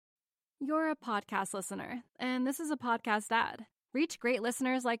You're a podcast listener, and this is a podcast ad. Reach great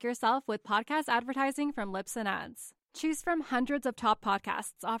listeners like yourself with podcast advertising from Libsyn Ads. Choose from hundreds of top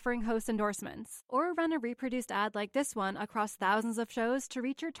podcasts offering host endorsements, or run a reproduced ad like this one across thousands of shows to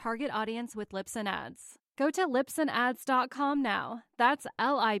reach your target audience with Libsyn Ads. Go to libsynads.com now. That's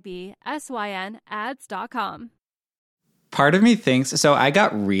LIBSYN ads.com. Part of me thinks, so I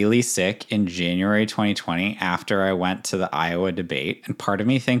got really sick in January 2020 after I went to the Iowa debate. And part of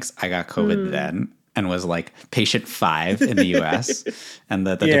me thinks I got COVID then and was like patient 5 in the US. And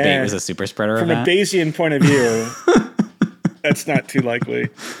the debate was a super spreader event. From a Bayesian point of view, that's not too likely.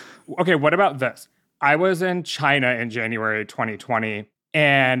 Okay, what about this? I was in China in January 2020.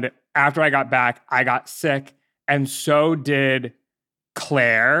 And after I got back, I got sick. And so did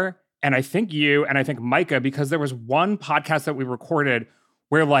Claire. And I think you, and I think Micah, because there was one podcast that we recorded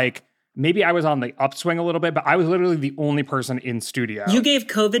where like, maybe I was on the upswing a little bit, but I was literally the only person in studio. You gave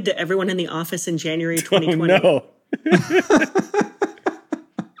COVID to everyone in the office in January 2020. Oh, no.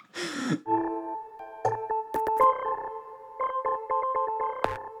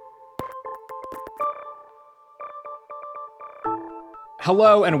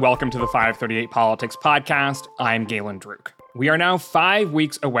 Hello and welcome to the 538 Politics Podcast. I'm Galen Druk. We are now 5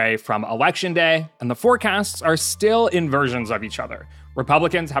 weeks away from Election Day, and the forecasts are still inversions of each other.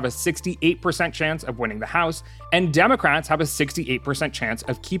 Republicans have a 68% chance of winning the House, and Democrats have a 68% chance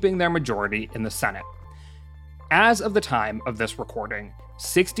of keeping their majority in the Senate. As of the time of this recording,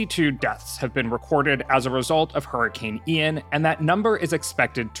 62 deaths have been recorded as a result of Hurricane Ian, and that number is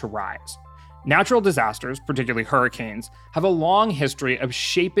expected to rise. Natural disasters, particularly hurricanes, have a long history of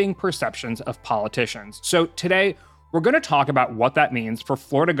shaping perceptions of politicians. So today, we're going to talk about what that means for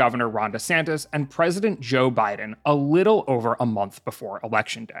Florida Governor Ron DeSantis and President Joe Biden a little over a month before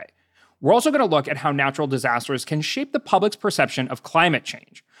Election Day. We're also going to look at how natural disasters can shape the public's perception of climate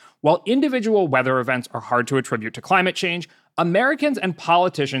change. While individual weather events are hard to attribute to climate change, Americans and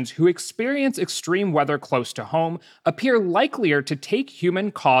politicians who experience extreme weather close to home appear likelier to take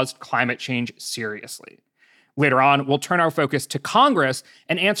human-caused climate change seriously. Later on, we'll turn our focus to Congress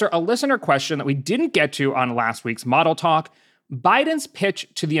and answer a listener question that we didn't get to on last week's Model Talk. Biden's pitch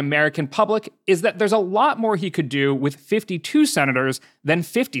to the American public is that there's a lot more he could do with 52 senators than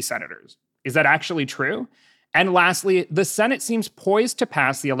 50 senators. Is that actually true? And lastly, the Senate seems poised to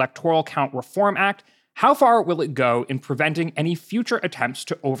pass the Electoral Count Reform Act. How far will it go in preventing any future attempts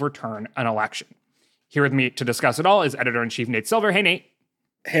to overturn an election? Here with me to discuss it all is Editor-in-Chief Nate Silver. Hey, Nate.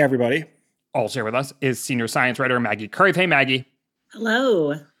 Hey, everybody. Also here with us is senior science writer Maggie Kurth. Hey, Maggie.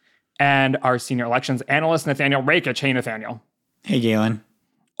 Hello. And our senior elections analyst, Nathaniel Rakich. Hey, Nathaniel. Hey, Galen.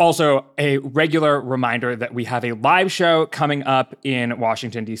 Also, a regular reminder that we have a live show coming up in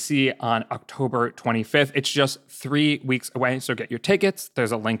Washington, D.C. on October 25th. It's just 3 weeks away, so get your tickets.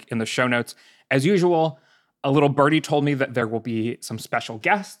 There's a link in the show notes. As usual, a little birdie told me that there will be some special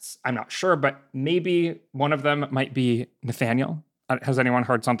guests. I'm not sure, but maybe one of them might be Nathaniel. Has anyone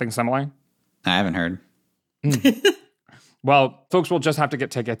heard something similar? I haven't heard. Well, folks will just have to get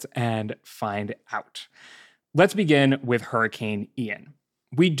tickets and find out. Let's begin with Hurricane Ian.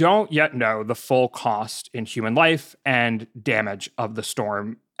 We don't yet know the full cost in human life and damage of the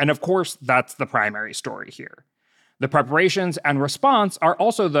storm. And of course, that's the primary story here. The preparations and response are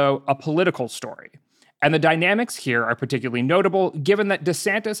also, though, a political story. And the dynamics here are particularly notable given that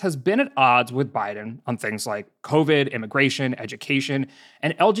DeSantis has been at odds with Biden on things like COVID, immigration, education,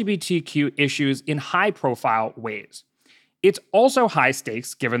 and LGBTQ issues in high-profile ways. It's also high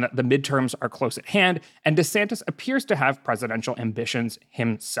stakes given that the midterms are close at hand, and DeSantis appears to have presidential ambitions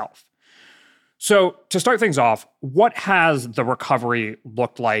himself. So to start things off, what has the recovery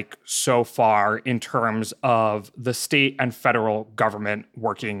looked like so far in terms of the state and federal government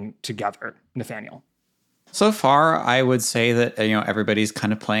working together, Nathaniel? So far, I would say that, everybody's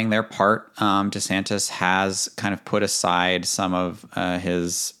kind of playing their part. DeSantis has kind of put aside some of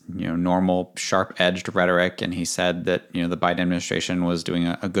his, normal sharp-edged rhetoric, and he said that, the Biden administration was doing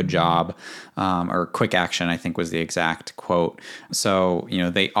a good job, or quick action, I think was the exact quote. So,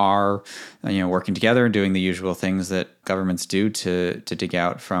 they are, working together and doing the usual things that governments do to dig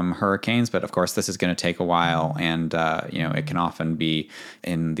out from hurricanes. But of course, this is going to take a while, and it can often be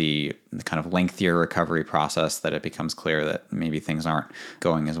in the kind of lengthier recovery process that it becomes clear that maybe things aren't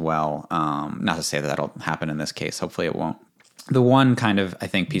going as well. Not to say that that'll happen in this case. Hopefully it won't. The one kind of, I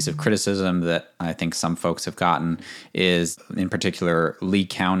think, piece of criticism that I think some folks have gotten is, in particular, Lee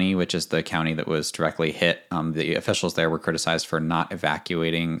County, which is the county that was directly hit. The officials there were criticized for not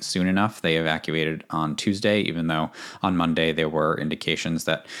evacuating soon enough. They evacuated on Tuesday, even though on Monday there were indications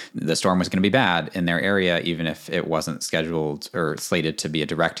that the storm was going to be bad in their area, even if it wasn't scheduled or slated to be a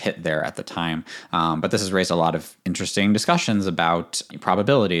direct hit there at the time. But this has raised a lot of interesting discussions about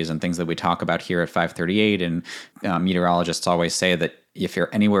probabilities and things that we talk about here at 538. And meteorologists always say that if you're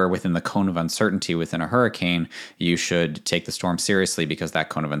anywhere within the cone of uncertainty within a hurricane, you should take the storm seriously, because that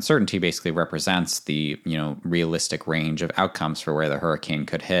cone of uncertainty basically represents the, realistic range of outcomes for where the hurricane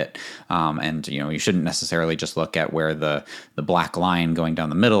could hit. And you shouldn't necessarily just look at where the black line going down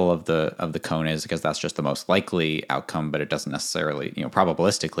the middle of the cone is, because that's just the most likely outcome, but it doesn't necessarily,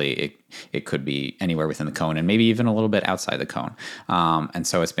 probabilistically, it could be anywhere within the cone and maybe even a little bit outside the cone. And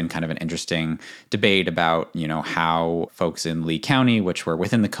so it's been kind of an interesting debate about, how folks in Lee County, which were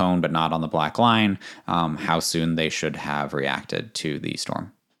within the cone but not on the black line, how soon they should have reacted to the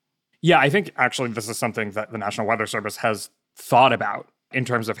storm. Yeah, I think actually this is something that the National Weather Service has thought about in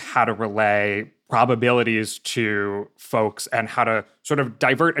terms of how to relay probabilities to folks and how to sort of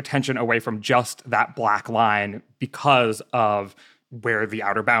divert attention away from just that black line because of where the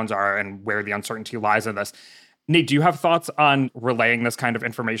outer bounds are and where the uncertainty lies in this. Nate, do you have thoughts on relaying this kind of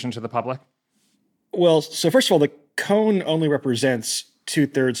information to the public? Well, so first of all, the cone only represents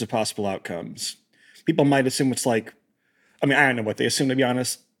 2/3 of possible outcomes. People might assume it's like, I don't know what they assume, to be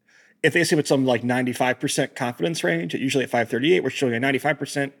honest. If they assume it's some like 95% confidence range, usually at 538, we're showing a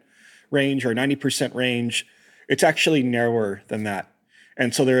 95% range or a 90% range. It's actually narrower than that.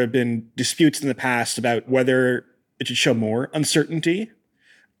 And so there have been disputes in the past about whether it should show more uncertainty.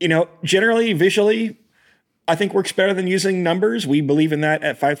 Generally, visually, I think works better than using numbers. We believe in that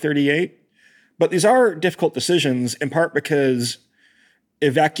at 538. But these are difficult decisions, in part because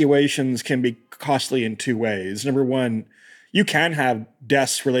evacuations can be costly in two ways. Number one, you can have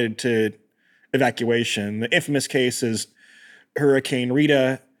deaths related to evacuation. The infamous case is Hurricane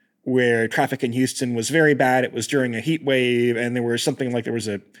Rita, where traffic in Houston was very bad. It was during a heat wave, and there was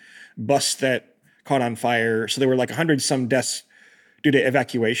a bus that caught on fire. So there were like 100-some deaths due to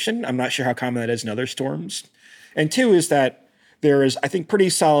evacuation. I'm not sure how common that is in other storms. And two is that there is, I think, pretty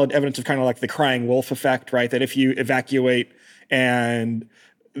solid evidence of kind of like the crying wolf effect, right? That if you evacuate and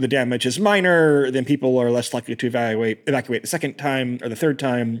the damage is minor, then people are less likely to evacuate the second time or the third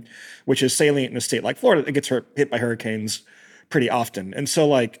time, which is salient in a state like Florida that gets hit by hurricanes pretty often. And so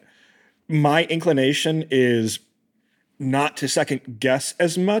like my inclination is not to second guess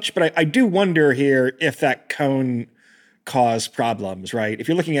as much, but I do wonder here if that cone caused problems, right? If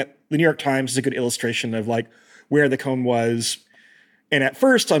you're looking at the New York Times is a good illustration of like where the cone was. And at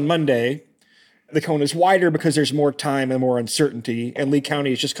first on Monday, the cone is wider because there's more time and more uncertainty. And Lee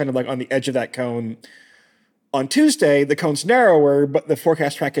County is just kind of like on the edge of that cone. On Tuesday, the cone's narrower, but the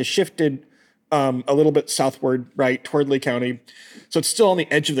forecast track has shifted a little bit southward, right, toward Lee County. So it's still on the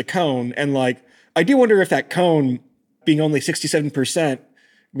edge of the cone. And like, I do wonder if that cone being only 67%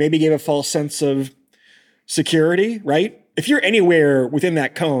 maybe gave a false sense of security, right? If you're anywhere within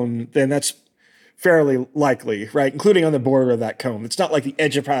that cone, then that's fairly likely, right? Including on the border of that cone. It's not like the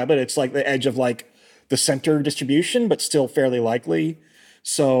edge of probability, it's like the edge of like the center distribution, but still fairly likely.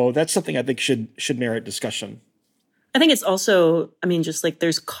 So that's something I think should merit discussion. I think it's also, just like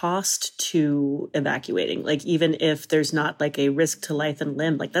there's cost to evacuating. Like even if there's not like a risk to life and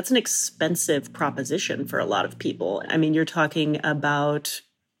limb, like that's an expensive proposition for a lot of people. You're talking about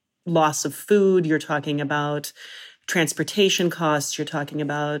loss of food, you're talking about transportation costs, you're talking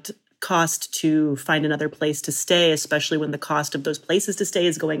about cost to find another place to stay, especially when the cost of those places to stay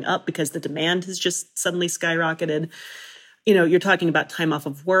is going up because the demand has just suddenly skyrocketed. You're talking about time off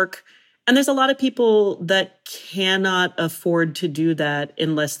of work. And there's a lot of people that cannot afford to do that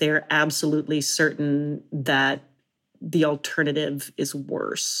unless they're absolutely certain that the alternative is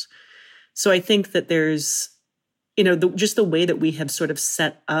worse. So I think that there's, just the way that we have sort of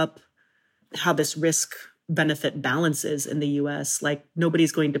set up how this risk benefit balances in the US, like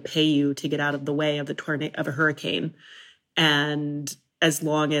nobody's going to pay you to get out of the way of of a hurricane. And as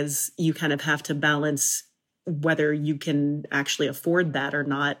long as you kind of have to balance whether you can actually afford that or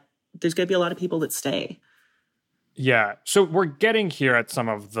not, there's going to be a lot of people that stay. Yeah. So we're getting here at some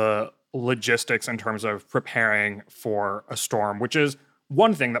of the logistics in terms of preparing for a storm, which is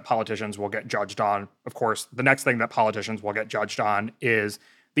one thing that politicians will get judged on. Of course, the next thing that politicians will get judged on is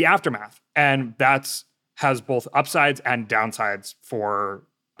the aftermath. And has both upsides and downsides for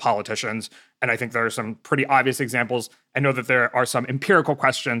politicians. And I think there are some pretty obvious examples. I know that there are some empirical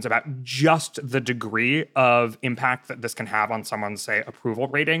questions about just the degree of impact that this can have on someone's, say, approval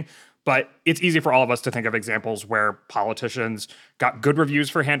rating. But it's easy for all of us to think of examples where politicians got good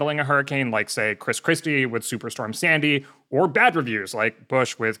reviews for handling a hurricane, like, say, Chris Christie with Superstorm Sandy, or bad reviews like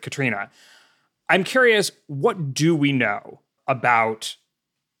Bush with Katrina. I'm curious, what do we know about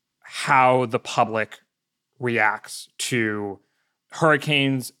how the public reacts to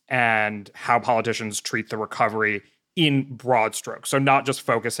hurricanes and how politicians treat the recovery in broad strokes? So not just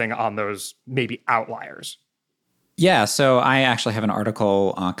focusing on those maybe outliers. Yeah, so I actually have an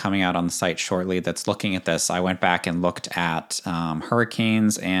article coming out on the site shortly that's looking at this. I went back and looked at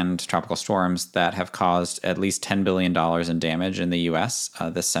hurricanes and tropical storms that have caused at least $10 billion in damage in the U.S.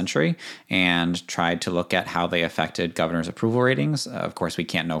 This century, and tried to look at how they affected governors' approval ratings. Of course, we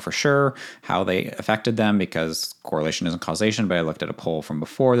can't know for sure how they affected them because correlation isn't causation, but I looked at a poll from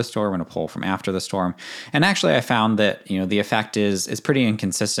before the storm and a poll from after the storm. And actually, I found that, the effect is pretty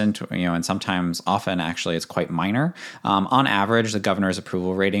inconsistent, and sometimes, often, actually, it's quite minor. On average, the governor's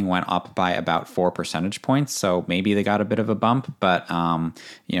approval rating went up by about 4 percentage points. So maybe they got a bit of a bump, but,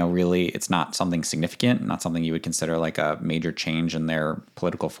 really it's not something significant, not something you would consider like a major change in their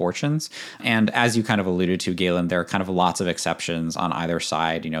political fortunes. And as you kind of alluded to, Galen, there are kind of lots of exceptions on either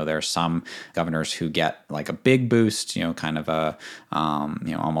side. There are some governors who get like a big boost, kind of a,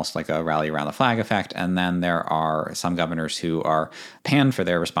 almost like a rally around the flag effect. And then there are some governors who are panned for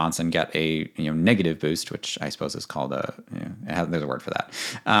their response and get a, negative boost, which I suppose is called there's a word for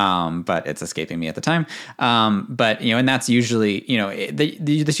that, but it's escaping me at the time. But and that's usually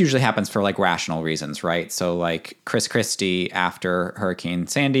this usually happens for like rational reasons, right? So like Chris Christie after Hurricane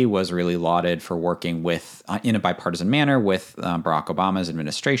Sandy was really lauded for working with in a bipartisan manner with Barack Obama's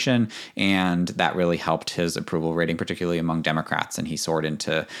administration, and that really helped his approval rating, particularly among Democrats, and he soared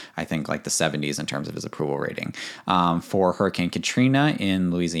into I think like the 70s in terms of his approval rating. For Hurricane Katrina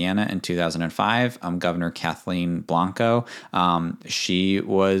in Louisiana in 2005, Governor Kathleen Blanco, she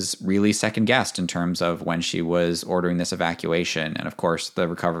was really second guessed in terms of when she was ordering this evacuation. And of course, the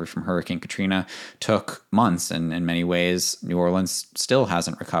recovery from Hurricane Katrina took months, and in many ways, New Orleans still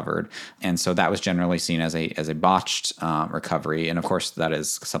hasn't recovered. And so that was generally seen as a botched recovery. And of course, that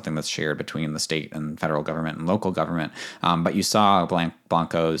is something that's shared between the state and federal government and local government. But you saw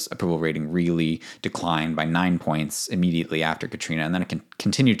Blanco's approval rating really decline by 9 points immediately after Katrina, and then it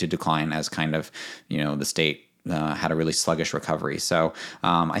continued to decline as kind of, the state had a really sluggish recovery. So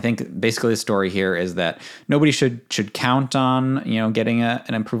I think basically the story here is that nobody should count on getting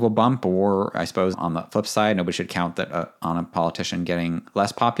an approval bump, or I suppose on the flip side, nobody should count that on a politician getting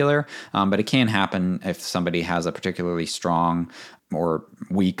less popular. But it can happen if somebody has a particularly strong or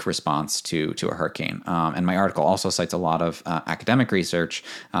weak response to a hurricane. And my article also cites a lot of academic research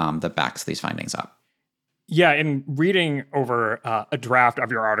that backs these findings up. Yeah, in reading over a draft of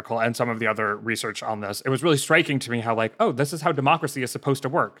your article and some of the other research on this, it was really striking to me how this is how democracy is supposed to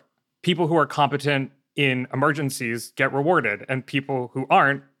work. People who are competent in emergencies get rewarded, and people who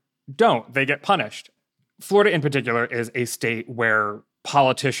aren't don't. They get punished. Florida in particular is a state where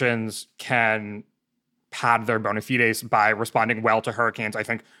politicians can pad their bona fides by responding well to hurricanes. I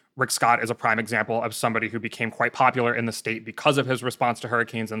think Rick Scott is a prime example of somebody who became quite popular in the state because of his response to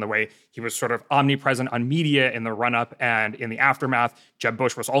hurricanes and the way he was sort of omnipresent on media in the run-up and in the aftermath. Jeb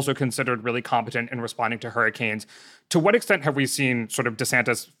Bush was also considered really competent in responding to hurricanes. To what extent have we seen sort of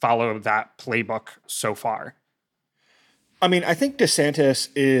DeSantis follow that playbook so far? I mean, I think DeSantis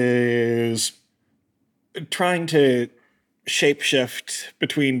is trying to shapeshift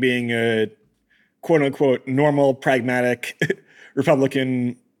between being a quote-unquote normal, pragmatic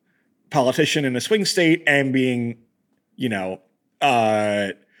Republican politician in a swing state and being,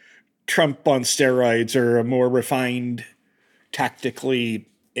 Trump on steroids, or a more refined, tactically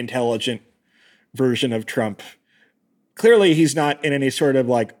intelligent version of Trump. Clearly, he's not in any sort of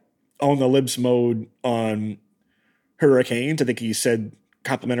own the libs mode on hurricanes. I think he said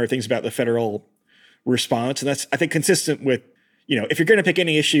complimentary things about the federal response. And that's, I think, consistent with, if you're going to pick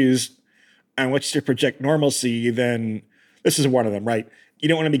any issues on which to project normalcy, then this is one of them, right? You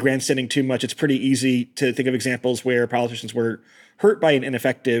don't want to be grandstanding too much. It's pretty easy to think of examples where politicians were hurt by an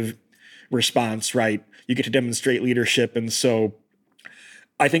ineffective response, right? You get to demonstrate leadership. And so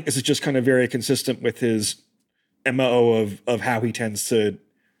I think this is just kind of very consistent with his MO of how he tends to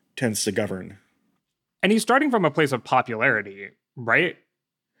govern. And he's starting from a place of popularity, right?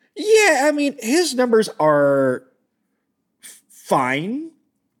 Yeah, I mean, his numbers are fine.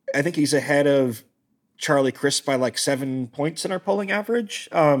 I think he's ahead of Charlie Crist by 7 points in our polling average,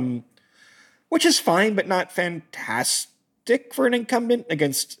 which is fine, but not fantastic. tactic for an incumbent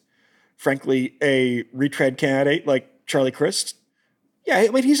against, frankly, a retread candidate like Charlie Crist. Yeah, I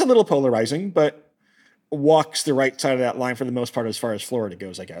mean, he's a little polarizing, but walks the right side of that line for the most part as far as Florida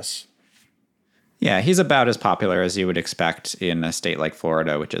goes, I guess. Yeah, he's about as popular as you would expect in a state like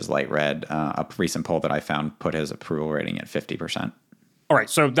Florida, which is light red. A recent poll that I found put his approval rating at 50%. All right,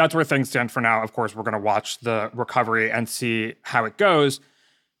 so that's where things stand for now. Of course, we're going to watch the recovery and see how it goes.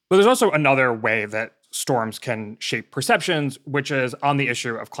 But there's also another way that storms can shape perceptions, which is on the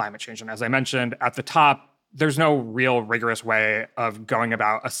issue of climate change. And as I mentioned at the top, there's no real rigorous way of going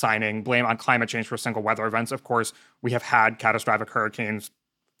about assigning blame on climate change for single weather events. Of course, we have had catastrophic hurricanes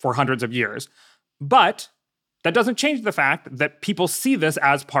for hundreds of years. But that doesn't change the fact that people see this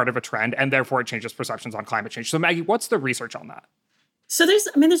as part of a trend, and therefore it changes perceptions on climate change. So Maggie, what's the research on that? So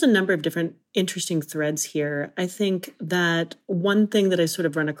there's a number of different interesting threads here. I think that one thing that I sort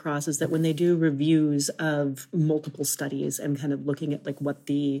of run across is that when they do reviews of multiple studies and kind of looking at like what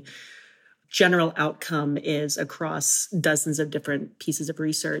the general outcome is across dozens of different pieces of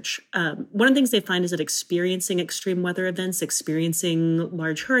research, one of the things they find is that experiencing extreme weather events, experiencing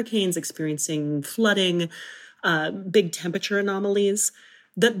large hurricanes, experiencing flooding, big temperature anomalies,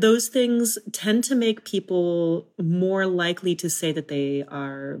 that those things tend to make people more likely to say that they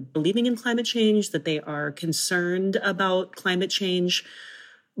are believing in climate change, that they are concerned about climate change,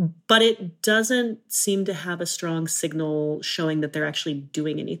 but it doesn't seem to have a strong signal showing that they're actually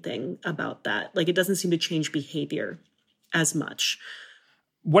doing anything about that. Like, it doesn't seem to change behavior as much.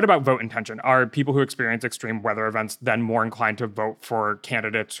 What about vote intention? Are people who experience extreme weather events then more inclined to vote for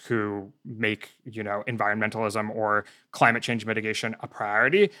candidates who make, environmentalism or climate change mitigation a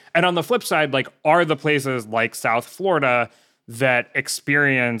priority? And on the flip side, are the places like South Florida that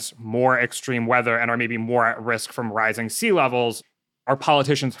experience more extreme weather and are maybe more at risk from rising sea levels, are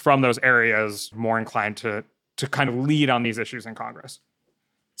politicians from those areas more inclined to kind of lead on these issues in Congress?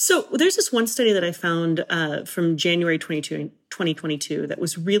 So there's this one study that I found from January 2022 that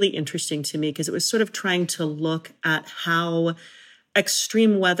was really interesting to me because it was sort of trying to look at how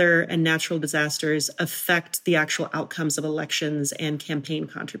extreme weather and natural disasters affect the actual outcomes of elections and campaign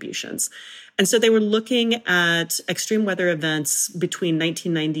contributions. And so they were looking at extreme weather events between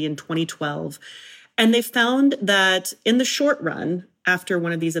 1990 and 2012. And they found that in the short run, after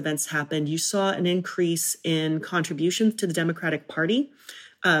one of these events happened, you saw an increase in contributions to the Democratic Party.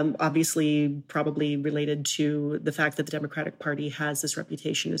 Obviously, probably related to the fact that the Democratic Party has this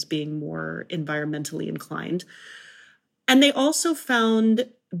reputation as being more environmentally inclined. And they also found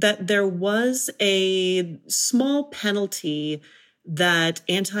that there was a small penalty that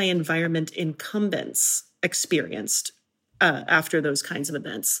anti-environment incumbents experienced after those kinds of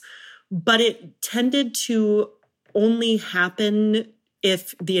events. But it tended to only happen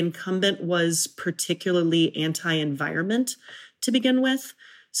if the incumbent was particularly anti-environment to begin with.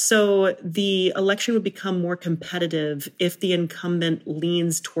 So the election would become more competitive if the incumbent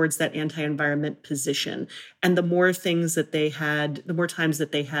leans towards that anti-environment position. And the more times that they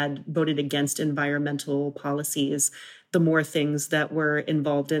had voted against environmental policies, the more things that were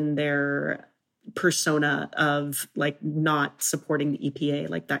involved in their persona of not supporting the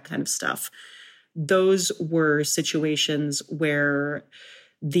EPA, that kind of stuff. Those were situations where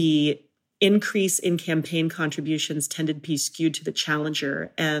the increase in campaign contributions tended to be skewed to the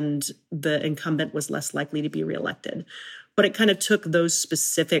challenger, and the incumbent was less likely to be reelected. But it kind of took those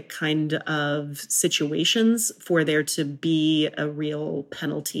specific kind of situations for there to be a real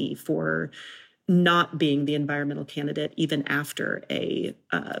penalty for not being the environmental candidate, even after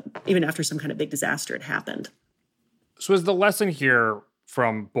some kind of big disaster had happened. So is the lesson here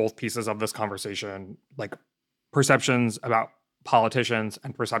from both pieces of this conversation, perceptions about politicians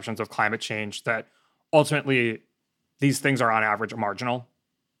and perceptions of climate change, that ultimately these things are on average marginal?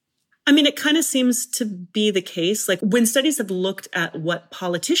 I mean, it kind of seems to be the case. When studies have looked at what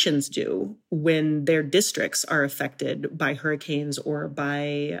politicians do when their districts are affected by hurricanes or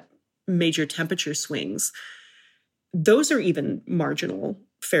by major temperature swings, those are even marginal,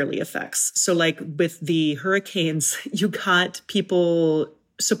 fairly effects. So with the hurricanes, you got people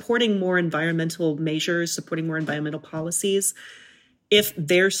supporting more environmental measures, supporting more environmental policies if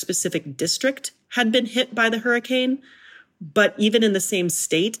their specific district had been hit by the hurricane. But even in the same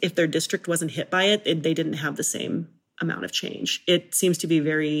state, if their district wasn't hit by it, they didn't have the same amount of change. It seems to be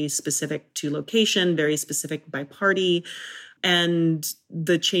very specific to location, very specific by party. And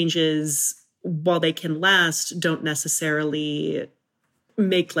the changes, while they can last, don't necessarily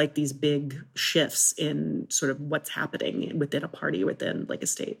make these big shifts in sort of what's happening within a party, within a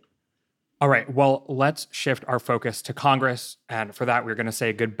state. All right, well, let's shift our focus to Congress. And for that, we're going to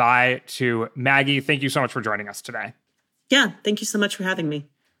say goodbye to Maggie. Thank you so much for joining us today. Yeah, thank you so much for having me.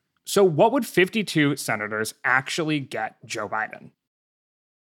 So what would 52 senators actually get Joe Biden?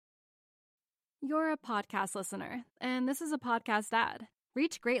 You're a podcast listener, and this is a podcast ad.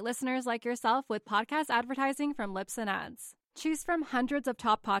 Reach great listeners like yourself with podcast advertising from Libsyn Ads. Choose from hundreds of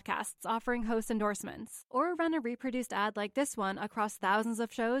top podcasts offering host endorsements, or run a reproduced ad like this one across thousands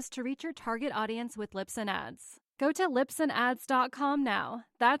of shows to reach your target audience with Libsyn Ads. Go to libsynads.com now.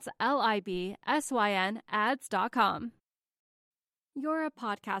 That's LIBSYN ads.com. You're a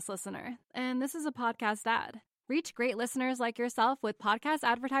podcast listener, and this is a podcast ad. Reach great listeners like yourself with podcast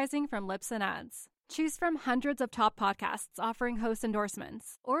advertising from Libsyn Ads. Choose from hundreds of top podcasts offering host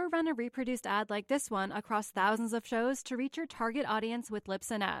endorsements, or run a reproduced ad like this one across thousands of shows to reach your target audience with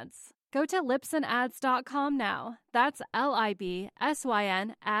Libsyn Ads. Go to libsynads.com now. That's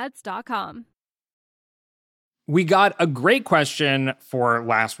LIBSYN ads.com. We got a great question for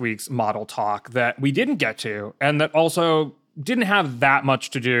last week's model talk that we didn't get to, and that also didn't have that much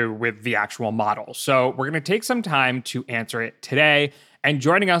to do with the actual model. So we're going to take some time to answer it today. And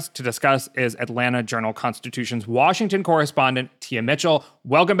joining us to discuss is Atlanta Journal-Constitution's Washington correspondent, Tia Mitchell.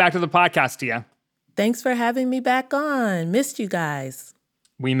 Welcome back to the podcast, Tia. Thanks for having me back on. Missed you guys.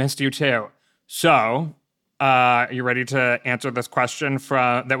 We missed you too. So, you ready to answer this question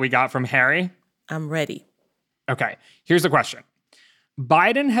that we got from Harry? I'm ready. Okay, here's the question.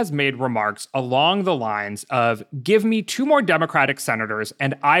 Biden has made remarks along the lines of, give me 2 more Democratic senators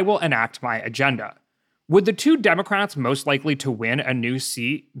and I will enact my agenda. Would the 2 Democrats most likely to win a new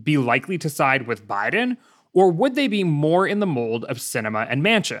seat be likely to side with Biden, or would they be more in the mold of Sinema and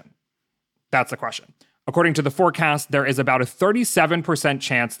Manchin? That's the question. According to the forecast, there is about a 37%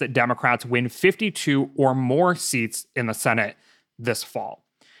 chance that Democrats win 52 or more seats in the Senate this fall.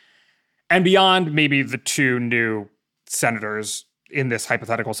 And beyond maybe the 2 new senators in this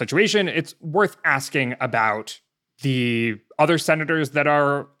hypothetical situation, it's worth asking about the other senators that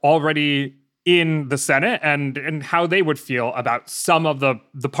are already in the Senate and how they would feel about some of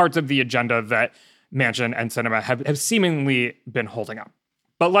the parts of the agenda that Manchin and Sinema have seemingly been holding up.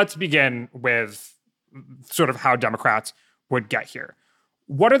 But let's begin with sort of how Democrats would get here.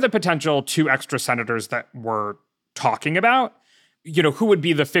 What are the potential 2 extra senators that we're talking about? You know, who would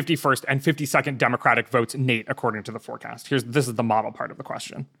be the 51st and 52nd Democratic votes, Nate, according to the forecast? This is the model part of the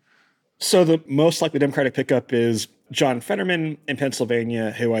question. So the most likely Democratic pickup is John Fetterman in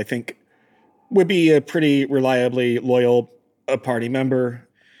Pennsylvania, who I think would be a pretty reliably loyal party member.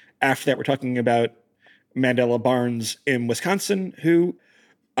 After that, we're talking about Mandela Barnes in Wisconsin, who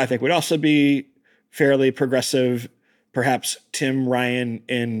I think would also be fairly progressive. Perhaps Tim Ryan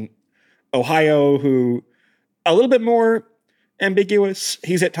in Ohio, who a little bit more ambiguous.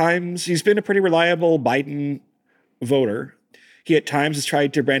 He's been a pretty reliable Biden voter. He at times has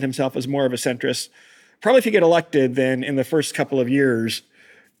tried to brand himself as more of a centrist. Probably if you get elected, then in the first couple of years,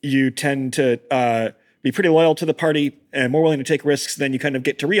 you tend to be pretty loyal to the party and more willing to take risks. Then you kind of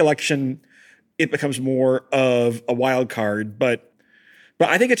get to re-election. It becomes more of a wild card. But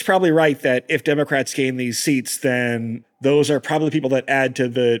I think it's probably right that if Democrats gain these seats, then those are probably people that add to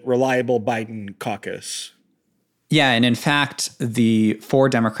the reliable Biden caucus. Yeah, and in fact, the 4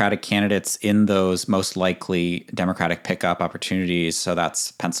 Democratic candidates in those most likely Democratic pickup opportunities, so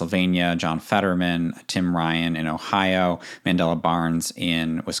that's Pennsylvania, John Fetterman, Tim Ryan in Ohio, Mandela Barnes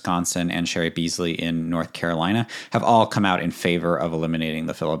in Wisconsin, and Sherry Beasley in North Carolina, have all come out in favor of eliminating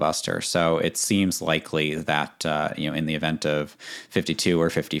the filibuster. So it seems likely that, in the event of 52 or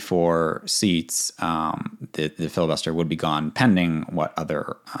 54 seats, the filibuster would be gone, pending what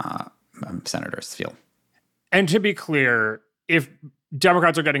other senators feel. And to be clear, if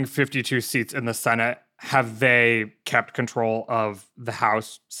Democrats are getting 52 seats in the Senate, have they kept control of the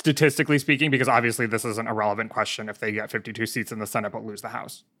House, statistically speaking? Because obviously this is an irrelevant question if they get 52 seats in the Senate but lose the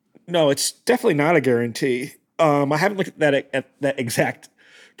House. No, it's definitely not a guarantee. I haven't looked at that exact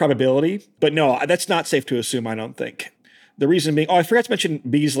probability, but no, that's not safe to assume, I don't think. The reason being, I forgot to mention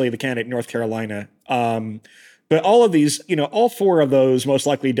Beasley, the candidate in North Carolina. But all of these, all 4 of those most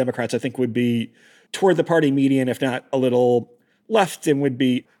likely Democrats, I think, would be toward the party median, if not a little left, and would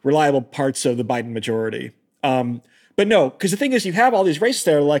be reliable parts of the Biden majority. But no, because the thing is, you have all these races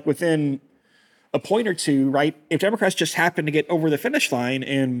there, like within a point or two, right? If Democrats just happen to get over the finish line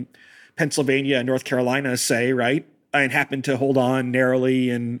in Pennsylvania and North Carolina, say, right, and happen to hold on narrowly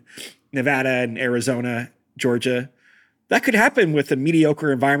in Nevada and Arizona, Georgia, that could happen with a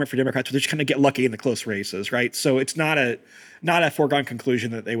mediocre environment for Democrats, where they're just going to get lucky in the close races, right? So it's not a foregone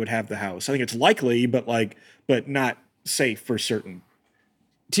conclusion that they would have the House. I think it's likely, but not safe for certain.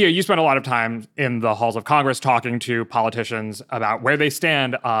 Tia, you spent a lot of time in the halls of Congress talking to politicians about where they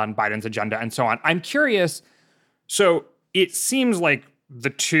stand on Biden's agenda and so on. I'm curious, so it seems like the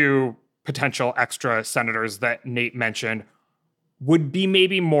two potential extra senators that Nate mentioned would be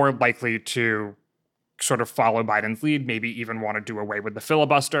maybe more likely to sort of follow Biden's lead, maybe even want to do away with the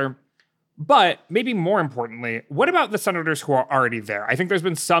filibuster. But maybe more importantly, what about the senators who are already there? I think there's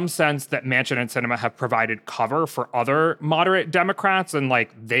been some sense that Manchin and Sinema have provided cover for other moderate Democrats, and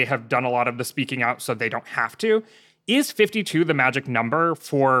like they have done a lot of the speaking out so they don't have to. Is 52 the magic number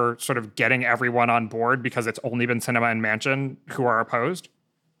for sort of getting everyone on board because it's only been Sinema and Manchin who are opposed?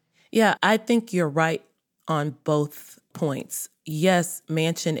 Yeah, I think you're right on both points. Yes,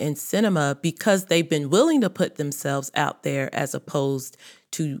 Manchin and Sinema, because they've been willing to put themselves out there as opposed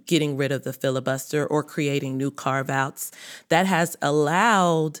to getting rid of the filibuster or creating new carve-outs, that has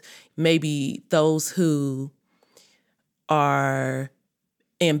allowed maybe those who are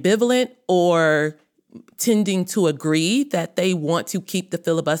ambivalent or tending to agree that they want to keep the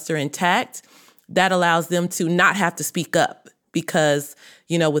filibuster intact, that allows them to not have to speak up. Because,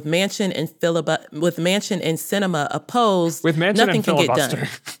 you know, with Manchin and Sinema opposed, nothing can get done.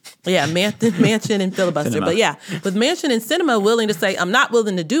 Yeah, Manchin and filibuster. Sinema. But yeah, with Manchin and Sinema willing to say, I'm not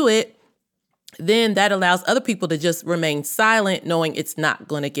willing to do it, then that allows other people to just remain silent, knowing it's not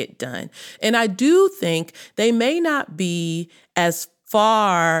going to get done. And I do think they may not be as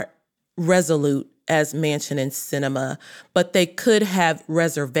far resolute as Manchin and Sinema, but they could have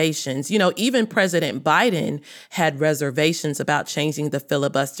reservations. You know, even President Biden had reservations about changing the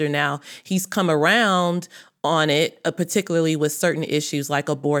filibuster. Now, he's come around on it, particularly with certain issues like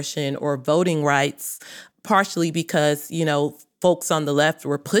abortion or voting rights, partially because, you know, folks on the left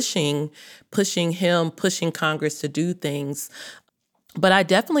were pushing Congress to do things. But I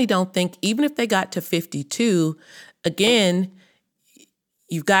definitely don't think, even if they got to 52, again,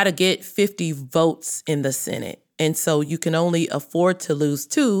 you've got to get 50 votes in the Senate. And so you can only afford to lose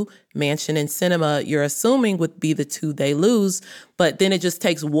two. Manchin and Sinema, you're assuming, would be the two they lose. But then it just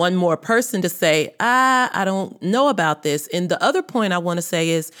takes one more person to say, I don't know about this. And the other point I want to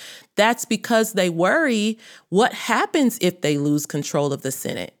say is that's because they worry what happens if they lose control of the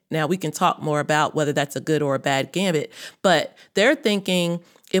Senate. Now, we can talk more about whether that's a good or a bad gambit, but they're thinking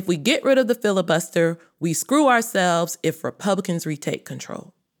if we get rid of the filibuster, we screw ourselves if Republicans retake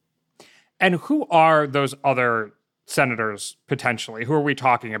control. And who are those other senators potentially? Who are we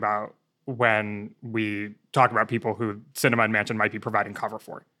talking about when we talk about people who Sinema and Manchin might be providing cover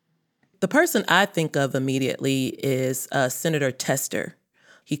for? The person I think of immediately is Senator Tester.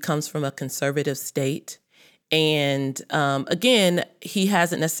 He comes from a conservative state. And again, he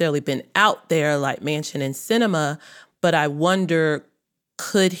hasn't necessarily been out there like Manchin and Sinema, but I wonder,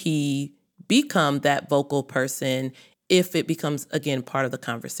 could he become that vocal person if it becomes, again, part of the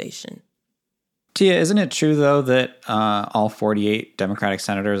conversation? Tia, isn't it true, though, that all 48 Democratic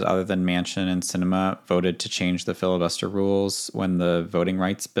senators, other than Manchin and Sinema, voted to change the filibuster rules when the voting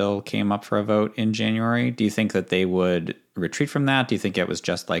rights bill came up for a vote in January? Do you think that they would retreat from that? Do you think it was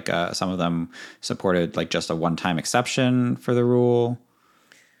just like some of them supported like just a one-time exception for the rule?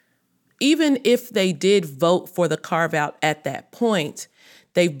 Even if they did vote for the carve-out at that point,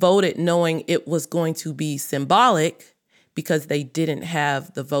 they voted knowing it was going to be symbolic because they didn't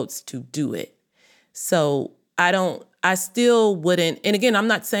have the votes to do it. So I still wouldn't, and again, I'm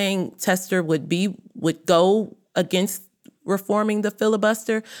not saying Tester would go against reforming the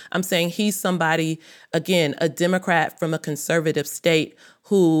filibuster. I'm saying he's somebody, again, a Democrat from a conservative state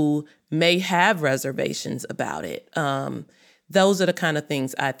who may have reservations about it. Those are the kind of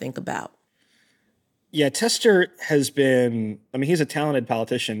things I think about. Yeah, Tester has been, he's a talented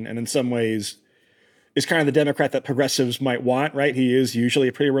politician, and in some ways is kind of the Democrat that progressives might want, right? He is usually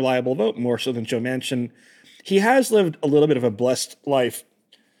a pretty reliable vote, more so than Joe Manchin. He has lived a little bit of a blessed life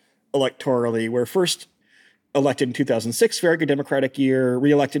electorally, where first elected in 2006, very good Democratic year,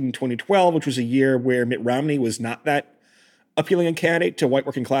 reelected in 2012, which was a year where Mitt Romney was not that appealing a candidate to white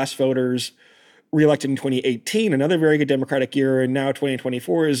working class voters, reelected in 2018, another very good Democratic year, and now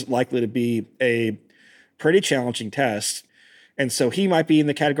 2024 is likely to be a pretty challenging test. And so he might be in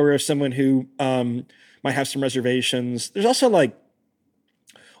the category of someone who might have some reservations. There's also like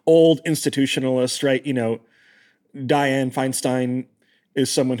old institutionalists, right? You know, Dianne Feinstein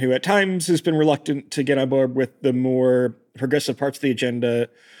is someone who at times has been reluctant to get on board with the more progressive parts of the agenda,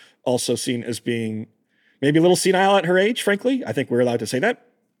 also seen as being maybe a little senile at her age, frankly. I think we're allowed to say that.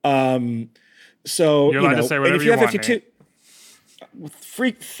 So you're allowed to say whatever you want, 52,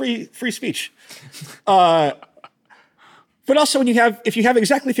 free speech. But also if you have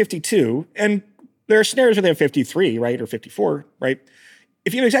exactly 52, and there are scenarios where they have 53, right, or 54, right?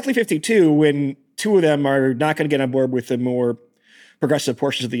 If you have exactly 52, when two of them are not going to get on board with the more progressive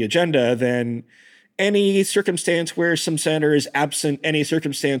portions of the agenda, then any circumstance where some senator is absent, any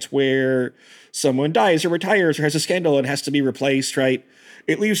circumstance where someone dies or retires or has a scandal and has to be replaced, right?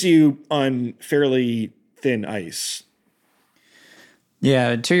 It leaves you on fairly thin ice.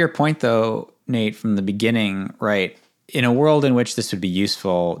 Yeah, to your point, though, Nate, from the beginning, right? In a world in which this would be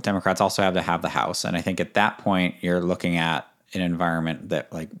useful, Democrats also have to have the House. And I think at that point, you're looking at an environment that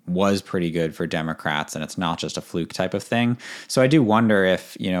like was pretty good for Democrats, and it's not just a fluke type of thing. So I do wonder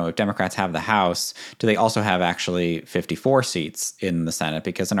if Democrats have the House, do they also have actually 54 seats in the Senate?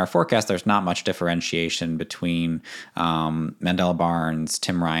 Because in our forecast, there's not much differentiation between Mandela Barnes,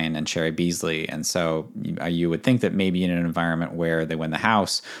 Tim Ryan, and Sherry Beasley. And so you would think that maybe in an environment where they win the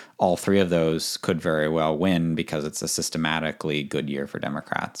House, all three of those could very well win because it's a systematically good year for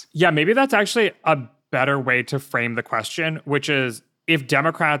Democrats. Yeah, maybe that's actually a better way to frame the question, which is if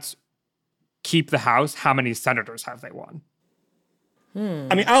Democrats keep the House, how many senators have they won?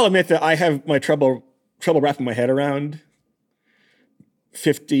 I mean, I'll admit that I have my trouble wrapping my head around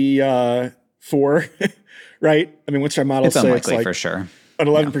 54, right? I mean, what's our model it's say? Unlikely, it's like for sure. An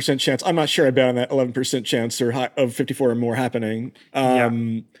 11% chance. I'm not sure I bet on that 11% chance of 54 or more happening.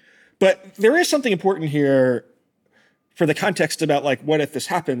 But there is something important here for the context about like what if this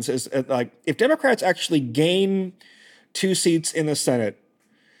happens is like if Democrats actually gain 2 seats in the Senate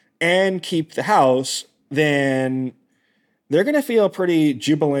and keep the House, then they're going to feel pretty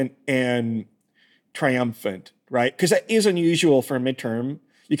jubilant and triumphant, right? Because that is unusual for a midterm.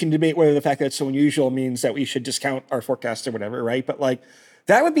 You can debate whether the fact that it's so unusual means that we should discount our forecast or whatever, right? But like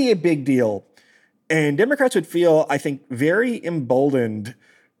that would be a big deal. And Democrats would feel, I think, very emboldened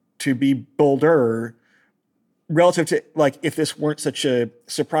to be bolder relative to, like, if this weren't such a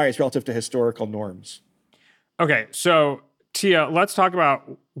surprise relative to historical norms. Okay, so Tia, let's talk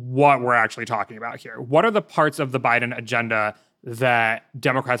about what we're actually talking about here. What are the parts of the Biden agenda that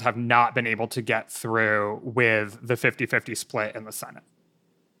Democrats have not been able to get through with the 50-50 split in the Senate?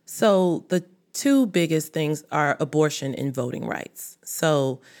 So the 2 biggest things are abortion and voting rights.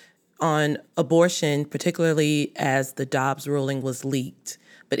 So on abortion, particularly as the Dobbs ruling was leaked,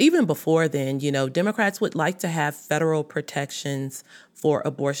 but even before then, Democrats would like to have federal protections for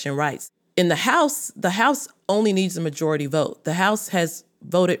abortion rights. In the House only needs a majority vote. The House has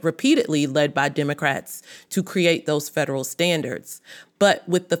voted repeatedly, led by Democrats, to create those federal standards. But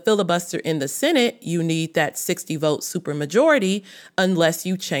with the filibuster in the Senate, you need that 60-vote supermajority unless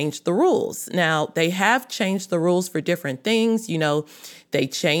you change the rules. Now, they have changed the rules for different things. They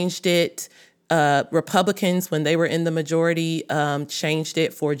changed it. Republicans, when they were in the majority, changed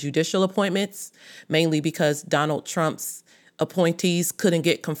it for judicial appointments, mainly because Donald Trump's appointees couldn't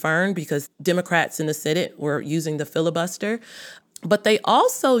get confirmed because Democrats in the Senate were using the filibuster. But they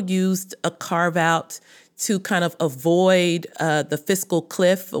also used a carve-out to kind of avoid the fiscal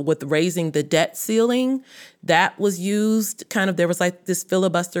cliff with raising the debt ceiling. That was used there was like this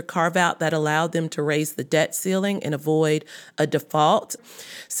filibuster carve-out that allowed them to raise the debt ceiling and avoid a default.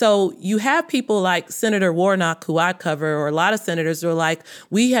 So you have people like Senator Warnock, who I cover, or a lot of senators who are like,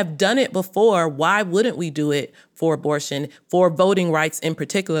 we have done it before. Why wouldn't we do it for abortion, for voting rights in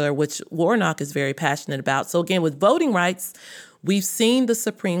particular, which Warnock is very passionate about. So again, with voting rights, we've seen the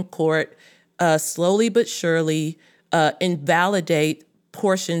Supreme Court slowly but surely invalidate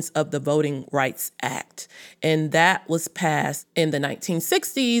portions of the Voting Rights Act. And that was passed in the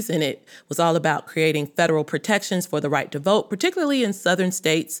 1960s, and it was all about creating federal protections for the right to vote, particularly in southern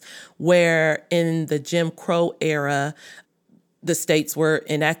states where in the Jim Crow era, the states were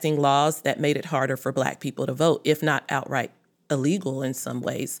enacting laws that made it harder for Black people to vote, if not outright illegal in some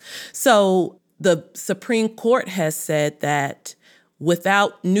ways. So the Supreme Court has said that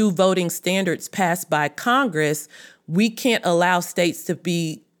without new voting standards passed by Congress, we can't allow states to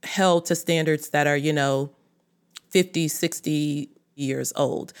be held to standards that are, 50, 60 years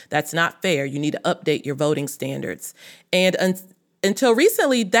old. That's not fair. You need to update your voting standards. And until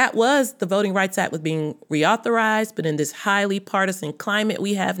recently, the Voting Rights Act was being reauthorized, but in this highly partisan climate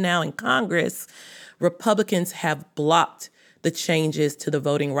we have now in Congress, Republicans have blocked the changes to the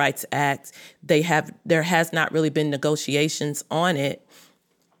Voting Rights Act. There has not really been negotiations on it.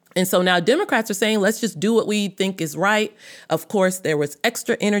 And so now Democrats are saying, let's just do what we think is right. Of course, there was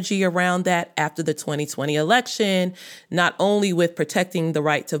extra energy around that after the 2020 election, not only with protecting the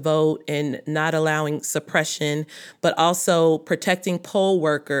right to vote and not allowing suppression, but also protecting poll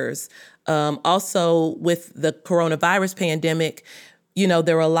workers. Also with the coronavirus pandemic,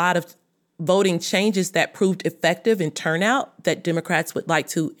 there were a lot of voting changes that proved effective in turnout that Democrats would like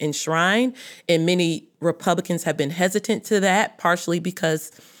to enshrine. And many Republicans have been hesitant to that, partially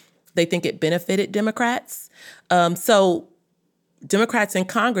because they think it benefited Democrats. So Democrats in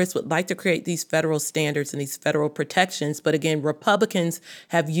Congress would like to create these federal standards and these federal protections. But again, Republicans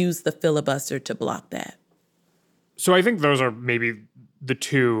have used the filibuster to block that. So I think those are maybe the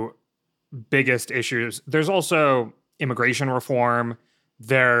two biggest issues. There's also immigration reform.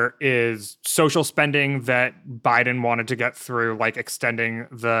 There is social spending that Biden wanted to get through, like extending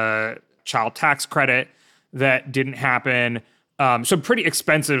the child tax credit that didn't happen. So pretty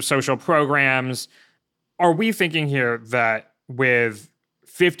expensive social programs. Are we thinking here that with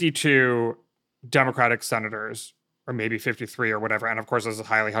 52 Democratic senators, or maybe 53 or whatever, and of course this is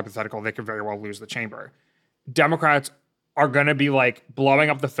highly hypothetical, they could very well lose the chamber, Democrats are going to be like blowing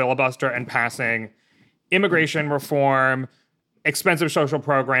up the filibuster and passing immigration reform, expensive social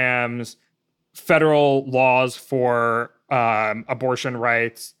programs, federal laws for abortion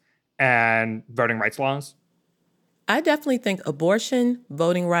rights, and voting rights laws? I definitely think abortion,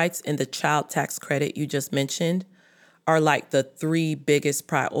 voting rights, and the child tax credit you just mentioned are like the three biggest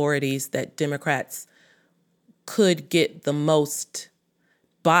priorities that Democrats could get the most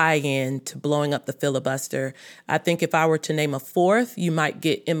buy-in to blowing up the filibuster. I think if I were to name a fourth, you might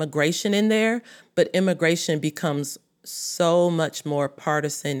get immigration in there, but immigration becomes so much more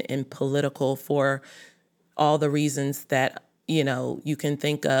partisan and political for all the reasons that, you can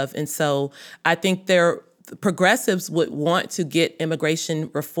think of. And so I think progressives would want to get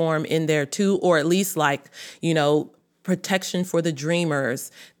immigration reform in there too, or at least protection for the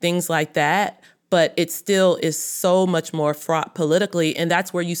dreamers, things like that. But it still is so much more fraught politically. And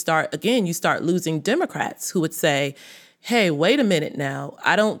that's where you start losing Democrats who would say, hey, wait a minute now.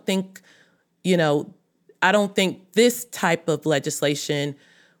 I don't think this type of legislation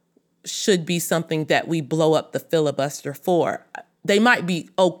should be something that we blow up the filibuster for. They might be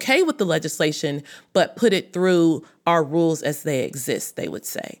okay with the legislation, but put it through our rules as they exist, they would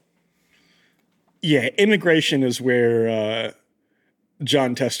say. Yeah, immigration is where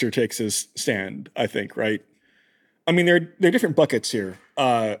John Tester takes his stand, I think, right? I mean, there are different buckets here.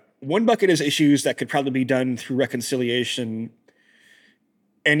 One bucket is issues that could probably be done through reconciliation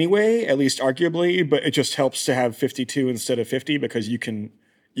anyway, at least arguably, but it just helps to have 52 instead of 50 because you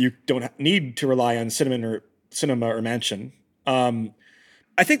don't need to rely on Sinema or Manchin.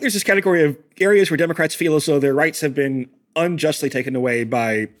 I think there's this category of areas where Democrats feel as though their rights have been unjustly taken away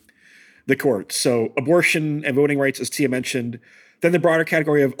by the courts. So abortion and voting rights, as Tia mentioned. Then the broader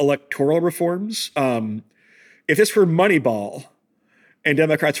category of electoral reforms. If this were Moneyball and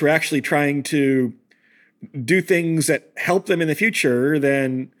Democrats were actually trying to do things that help them in the future,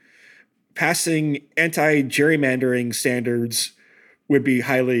 then passing anti-gerrymandering standards would be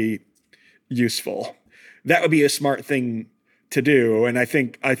highly useful. That would be a smart thing to do. And I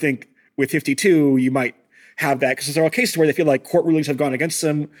think with 52, you might have that because there are cases where they feel like court rulings have gone against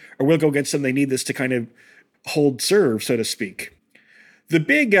them or will go against them. They need this to kind of hold serve, so to speak. The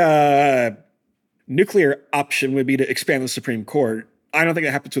big nuclear option would be to expand the Supreme Court. I don't think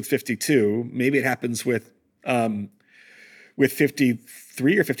that happens with 52. Maybe it happens with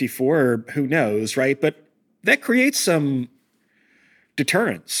 53 or 54, or who knows, right? But that creates some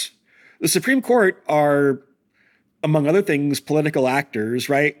deterrence. The Supreme Court are, among other things, political actors,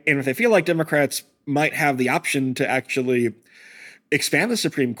 right? And if they feel like Democrats might have the option to actually expand the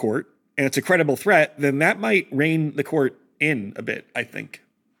Supreme Court, and it's a credible threat, then that might rein the court in a bit, I think.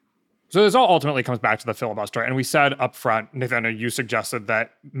 So this all ultimately comes back to the filibuster. And we said up front, Nathaniel, you suggested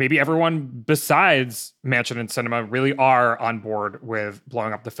that maybe everyone besides Manchin and Sinema really are on board with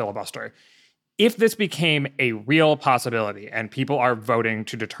blowing up the filibuster. If this became a real possibility and people are voting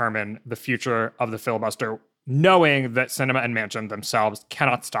to determine the future of the filibuster, knowing that Sinema and Manchin themselves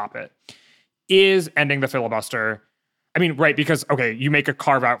cannot stop it, is ending the filibuster, I mean, right, because, okay, you make a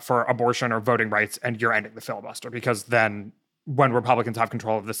carve out for abortion or voting rights and you're ending the filibuster because then when Republicans have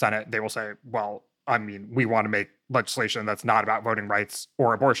control of the Senate, they will say, well, I mean, we want to make legislation that's not about voting rights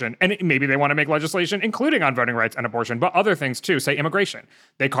or abortion. And maybe they want to make legislation including on voting rights and abortion, but other things too, say immigration.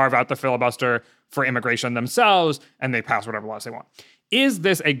 They carve out the filibuster for immigration themselves and they pass whatever laws they want. Is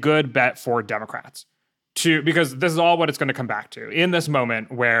this a good bet for Democrats? Because this is all what it's going to come back to. In this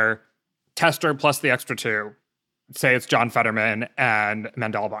moment where Tester plus the extra two, say it's John Fetterman and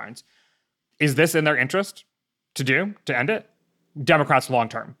Mandela Barnes, is this in their interest to end it? Democrats long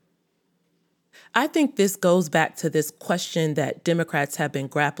term. I think this goes back to this question that Democrats have been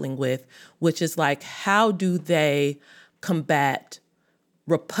grappling with, which is like, how do they combat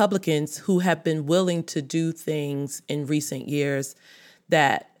Republicans who have been willing to do things in recent years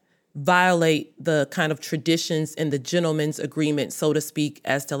that violate the kind of traditions and the gentleman's agreement, so to speak,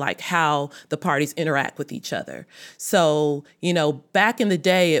 as to like how the parties interact with each other. So, back in the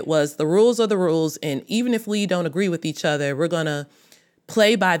day, it was the rules are the rules. And even if we don't agree with each other, we're going to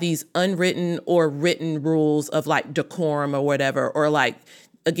play by these unwritten or written rules of like decorum or whatever, or like,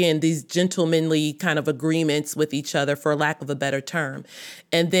 again, these gentlemanly kind of agreements with each other, for lack of a better term.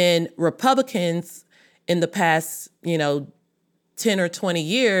 And then Republicans in the past, 10 or 20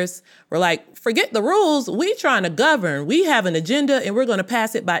 years were like, forget the rules. We trying to govern. We have an agenda and we're going to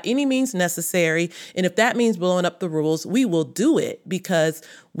pass it by any means necessary. And if that means blowing up the rules, we will do it because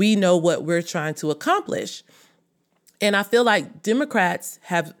we know what we're trying to accomplish. And I feel like Democrats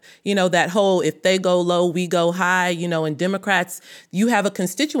have, that whole, if they go low, we go high, and Democrats, you have a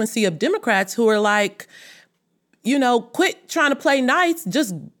constituency of Democrats who are like, quit trying to play nice,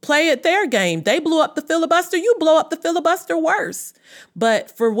 just play it their game. They blew up the filibuster, you blow up the filibuster worse.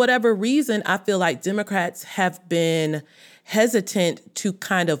 But for whatever reason, I feel like Democrats have been hesitant to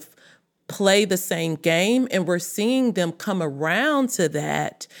kind of play the same game, and we're seeing them come around to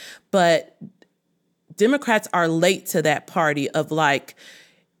that. But Democrats are late to that party of like,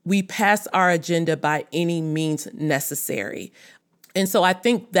 we pass our agenda by any means necessary. And so I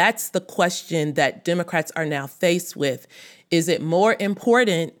think that's the question that Democrats are now faced with. Is it more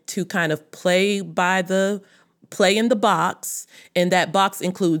important to kind of play in the box, and that box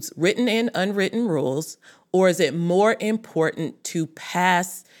includes written and unwritten rules, or is it more important to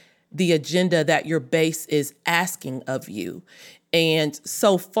pass the agenda that your base is asking of you? And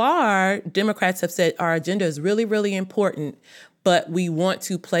so far, Democrats have said our agenda is really, really important, but we want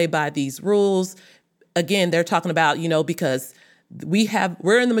to play by these rules. Again, they're talking about, because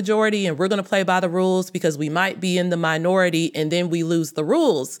we're in the majority and we're going to play by the rules because we might be in the minority and then we lose the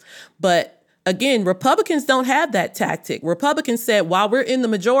rules. But again, Republicans don't have that tactic. Republicans said, while we're in the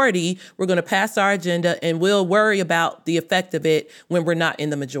majority, we're going to pass our agenda and we'll worry about the effect of it when we're not in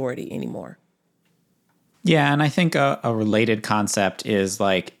the majority anymore. Yeah, and I think a related concept is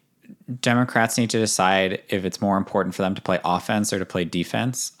like Democrats need to decide if it's more important for them to play offense or to play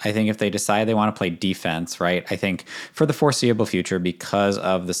defense. I think if they decide they want to play defense, right, I think for the foreseeable future, because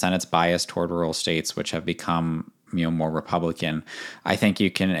of the Senate's bias toward rural states, which have become more Republican, I think you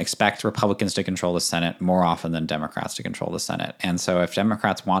can expect Republicans to control the Senate more often than Democrats to control the Senate. And so if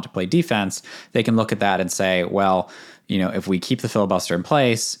Democrats want to play defense, they can look at that and say, well, if we keep the filibuster in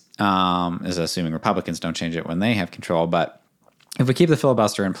place, is assuming Republicans don't change it when they have control, but if we keep the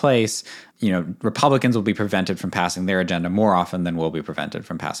filibuster in place, Republicans will be prevented from passing their agenda more often than we'll be prevented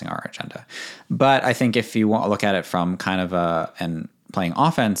from passing our agenda. But I think if you want to look at it from kind of an playing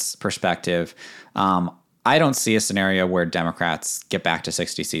offense perspective, I don't see a scenario where Democrats get back to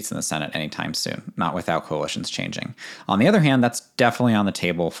 60 seats in the Senate anytime soon, not without coalitions changing. On the other hand, that's definitely on the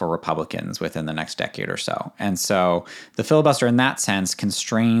table for Republicans within the next decade or so. And so the filibuster in that sense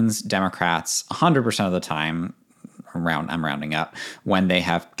constrains Democrats 100% of the time. I'm rounding up, when they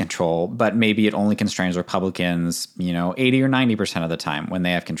have control, but maybe it only constrains Republicans, 80 or 90% of the time when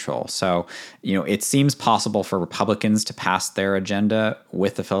they have control. So, it seems possible for Republicans to pass their agenda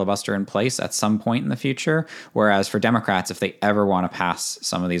with the filibuster in place at some point in the future. Whereas for Democrats, if they ever want to pass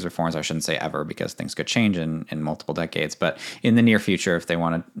some of these reforms, I shouldn't say ever because things could change in multiple decades, but in the near future, if they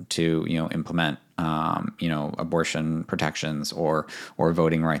wanted to, implement abortion protections or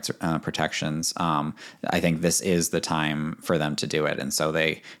voting rights protections, I think this is the time for them to do it. And so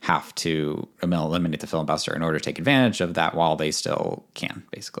they have to eliminate the filibuster in order to take advantage of that while they still can,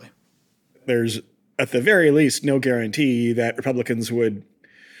 basically. There's, at the very least, no guarantee that Republicans would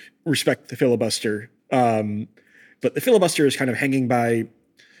respect the filibuster. But the filibuster is kind of hanging by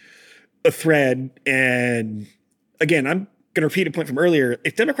a thread. And again, I'm going to repeat a point from earlier.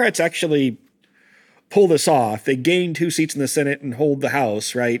 If Democrats actually pull this off, they gain 2 seats in the Senate and hold the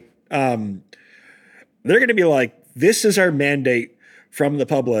House, right? They're going to be like, this is our mandate from the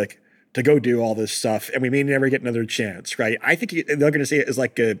public to go do all this stuff, and we may never get another chance, right? I think they're going to see it as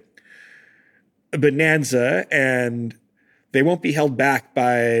like a bonanza, and they won't be held back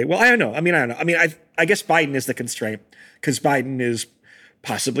by, well, I don't know. I mean, I guess Biden is the constraint because Biden is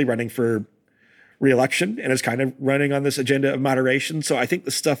possibly running for re-election and is kind of running on this agenda of moderation. So I think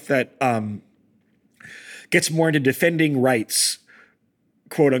the stuff that gets more into defending rights,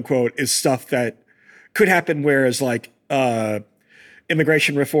 quote unquote, is stuff that could happen, whereas like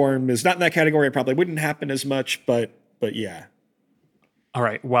immigration reform is not in that category. It probably wouldn't happen as much, but yeah. All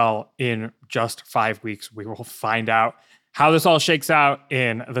right. Well, in just 5 weeks, we will find out how this all shakes out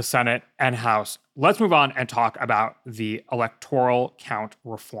in the Senate and House. Let's move on and talk about the Electoral Count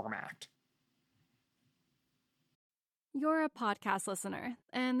Reform Act. You're a podcast listener,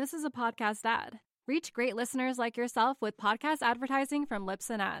 and this is a podcast ad. Reach great listeners like yourself with podcast advertising from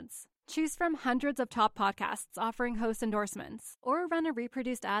Libsyn Ads. Choose from hundreds of top podcasts offering host endorsements, or run a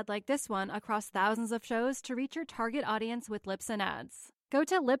reproduced ad like this one across thousands of shows to reach your target audience with Libsyn Ads. Go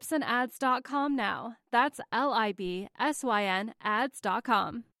to libsynads.com now. That's LIBSYN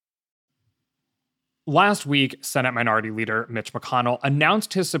ads.com. Last week, Senate Minority Leader Mitch McConnell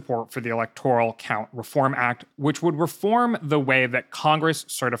announced his support for the Electoral Count Reform Act, which would reform the way that Congress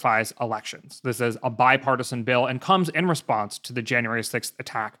certifies elections. This is a bipartisan bill and comes in response to the January 6th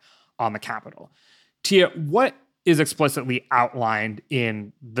attack on the Capitol. Tia, what is explicitly outlined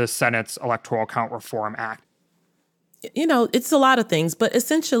in the Senate's Electoral Count Reform Act? You know, it's a lot of things, but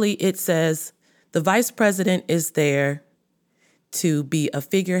essentially it says the vice president is there to be a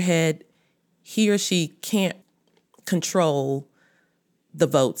figurehead. He or she can't control the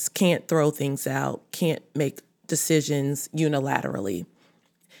votes, can't throw things out, can't make decisions unilaterally.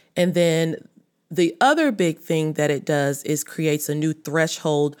 And then the other big thing that it does is creates a new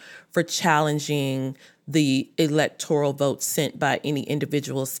threshold for challenging the electoral vote sent by any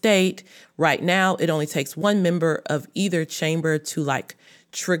individual state. Right now, it only takes one member of either chamber to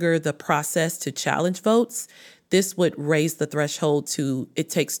trigger the process to challenge votes. This would raise the threshold to, it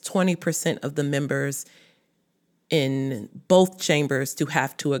takes 20% of the members in both chambers to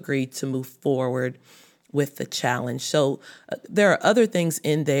have to agree to move forward with the challenge. So there are other things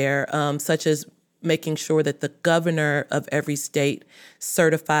in there, such as making sure that the governor of every state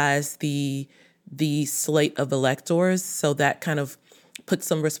certifies the slate of electors. So that kind of puts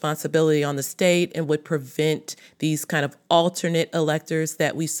some responsibility on the state and would prevent these kind of alternate electors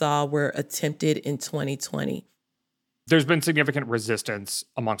that we saw were attempted in 2020. There's been significant resistance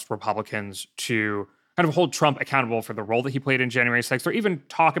amongst Republicans to kind of hold Trump accountable for the role that he played in January 6th, or even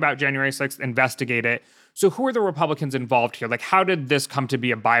talk about January 6th, investigate it. So who are the Republicans involved here? How did this come to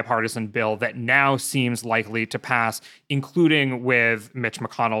be a bipartisan bill that now seems likely to pass, including with Mitch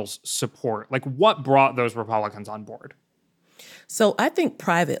McConnell's support? What brought those Republicans on board? So I think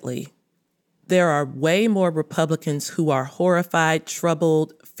privately, there are way more Republicans who are horrified,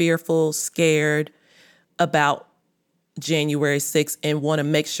 troubled, fearful, scared about January 6th and want to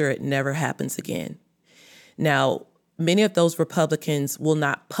make sure it never happens again. Now, many of those Republicans will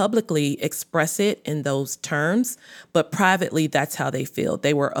not publicly express it in those terms, but privately, that's how they feel.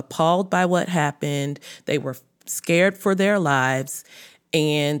 They were appalled by what happened. They were scared for their lives,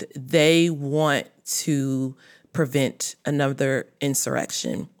 and they want to prevent another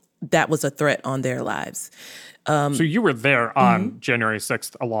insurrection. That was a threat on their lives. So you were there on January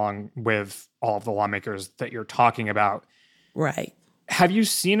 6th along with all of the lawmakers that you're talking about. Right. Have you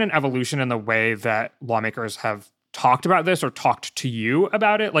seen an evolution in the way that lawmakers have talked about this or talked to you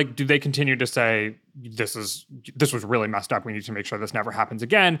about it? Do they continue to say, this was really messed up, we need to make sure this never happens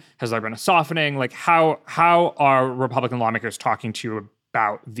again? Has there been a softening? How are Republican lawmakers talking to you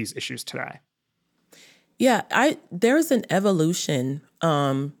about these issues today? Yeah, there's an evolution.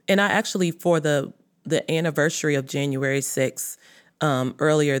 And I actually, for the anniversary of January 6th,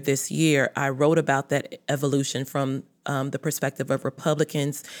 earlier this year, I wrote about that evolution from the perspective of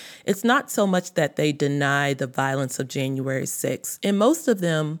Republicans. It's not so much that they deny the violence of January 6th, and most of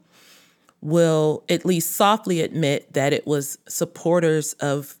them will at least softly admit that it was supporters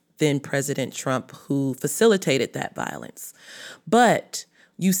of then President Trump who facilitated that violence. But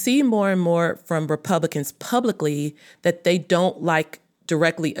you see more and more from Republicans publicly that they don't like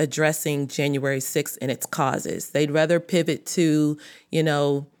directly addressing January 6th and its causes. They'd rather pivot to,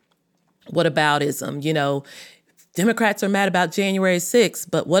 whataboutism. Democrats are mad about January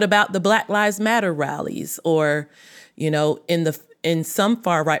 6th, but what about the Black Lives Matter rallies? Or, in some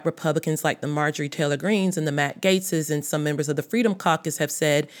far-right Republicans like the Marjorie Taylor Greenes and the Matt Gaetzes and some members of the Freedom Caucus have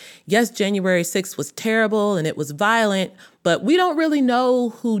said, yes, January 6th was terrible and it was violent, but we don't really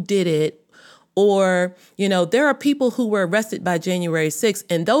know who did it. Or, there are people who were arrested by January 6th,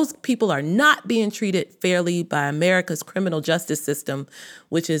 and those people are not being treated fairly by America's criminal justice system,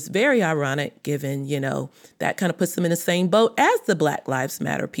 which is very ironic given, that kind of puts them in the same boat as the Black Lives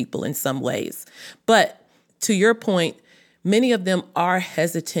Matter people in some ways. But to your point, many of them are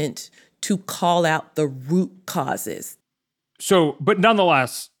hesitant to call out the root causes. So, but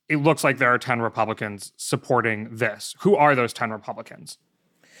nonetheless, it looks like there are 10 Republicans supporting this. Who are those 10 Republicans?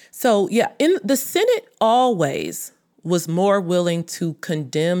 So, in the Senate always was more willing to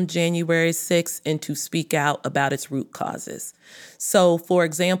condemn January 6th and to speak out about its root causes. So, for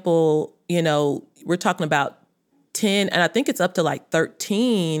example, we're talking about 10, and I think it's up to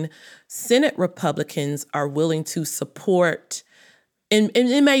 13 Senate Republicans are willing to support And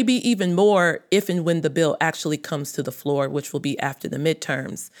it may be even more if and when the bill actually comes to the floor, which will be after the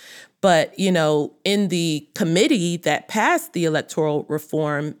midterms. But, in the committee that passed the Electoral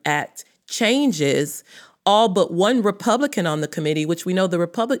Reform Act changes, all but one Republican on the committee, which we know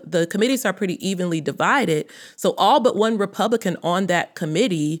the committees are pretty evenly divided. So all but one Republican on that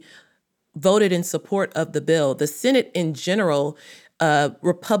committee voted in support of the bill. The Senate in general,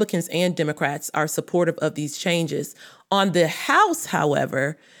 Republicans and Democrats are supportive of these changes. On the House,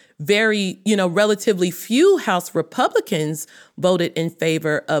 however, relatively few House Republicans voted in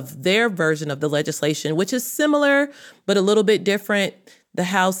favor of their version of the legislation, which is similar, but a little bit different. The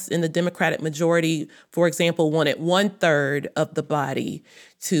House in the Democratic majority, for example, wanted 1/3 of the body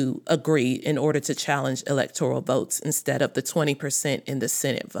to agree in order to challenge electoral votes instead of the 20% in the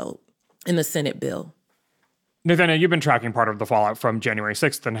Senate bill. Nathaniel, you've been tracking part of the fallout from January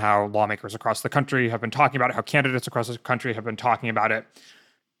 6th and how lawmakers across the country have been talking about it, how candidates across the country have been talking about it,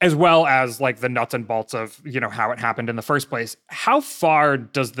 as well as the nuts and bolts of, how it happened in the first place. How far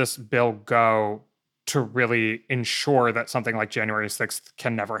does this bill go to really ensure that something like January 6th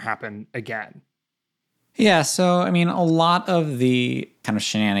can never happen again? Yeah, so a lot of the kind of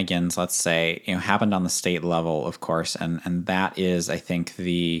shenanigans, let's say, happened on the state level, of course, and that is, I think,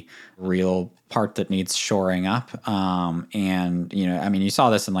 the real part that needs shoring up. You saw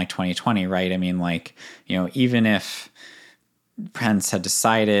this in 2020, right? Even if Pence had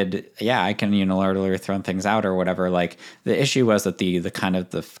decided, I can unilaterally throw things out or whatever, the issue was that the kind of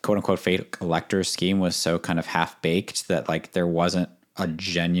the quote unquote fake electors scheme was so kind of half baked that there wasn't a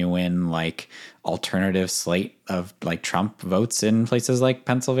genuine alternative slate of Trump votes in places like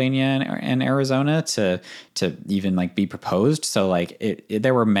Pennsylvania and Arizona to even be proposed. So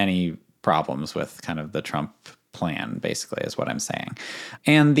there were many problems with kind of the Trump plan, basically, is what I'm saying.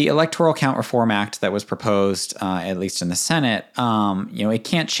 And the Electoral Count Reform Act that was proposed, at least in the Senate, it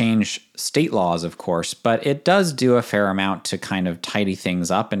can't change state laws, of course, but it does do a fair amount to kind of tidy things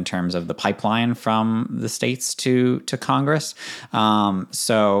up in terms of the pipeline from the states to Congress.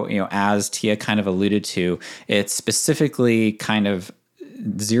 As Tia kind of alluded to, it specifically kind of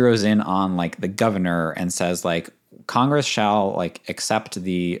zeroes in on the governor and says Congress shall accept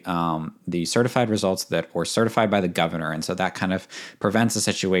the certified results that were certified by the governor, and so that kind of prevents a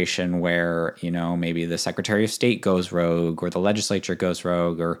situation where maybe the Secretary of State goes rogue or the legislature goes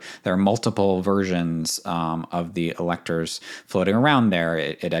rogue, or there are multiple versions of the electors floating around there.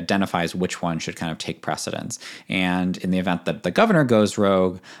 It identifies which one should kind of take precedence, and in the event that the governor goes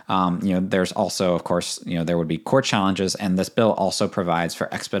rogue, there's also, of course, there would be court challenges, and this bill also provides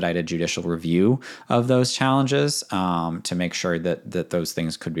for expedited judicial review of those challenges. To make sure that those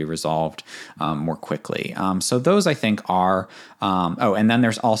things could be resolved more quickly. So those, I think, are and then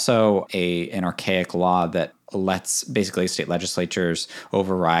there's also an archaic law that lets basically state legislatures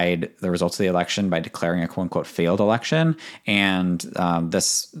override the results of the election by declaring a quote unquote failed election. And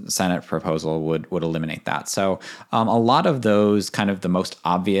this Senate proposal would eliminate that. So a lot of those kind of the most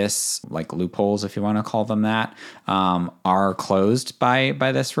obvious loopholes, if you want to call them that, are closed by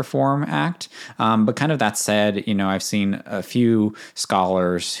this Reform Act. But kind of that said, I've seen a few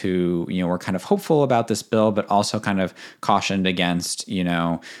scholars who, were kind of hopeful about this bill, but also kind of cautioned against,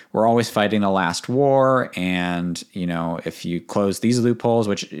 we're always fighting the last war. And, if you close these loopholes,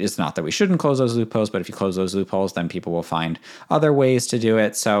 which is not that we shouldn't close those loopholes, but if you close those loopholes, then people will find other ways to do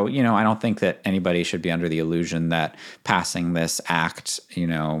it. So, I don't think that anybody should be under the illusion that passing this act,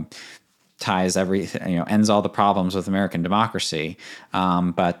 ties everything, ends all the problems with American democracy.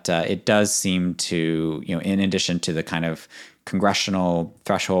 But it does seem to, in addition to the kind of congressional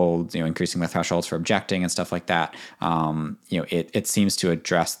thresholds, increasing the thresholds for objecting and stuff like that, it seems to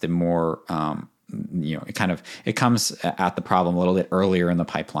address the more, it comes at the problem a little bit earlier in the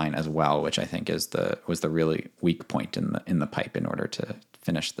pipeline as well, which I think was the really weak point in the pipe in order to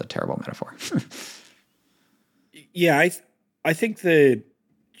finish the terrible metaphor. Yeah, I think the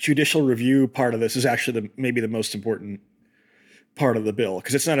judicial review part of this is actually maybe the most important part of the bill,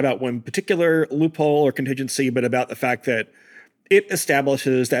 because it's not about one particular loophole or contingency, but about the fact that it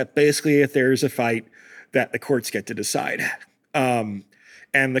establishes that basically if there's a fight, that the courts get to decide.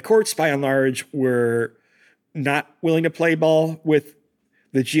 And the courts, by and large, were not willing to play ball with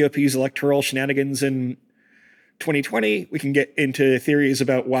the GOP's electoral shenanigans in 2020. We can get into theories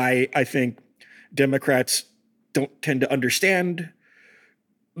about why I think Democrats don't tend to understand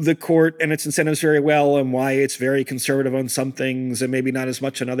the court and its incentives very well, and why it's very conservative on some things and maybe not as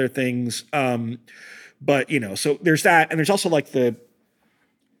much on other things. But, so there's that. And there's also the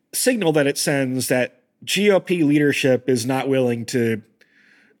signal that it sends that GOP leadership is not willing to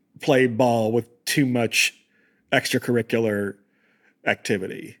play ball with too much extracurricular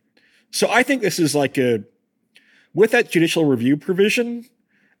activity. So I think this is like with that judicial review provision,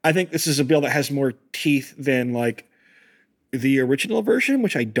 I think this is a bill that has more teeth than like the original version,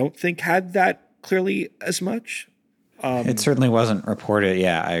 which I don't think had that clearly as much. It certainly wasn't reported.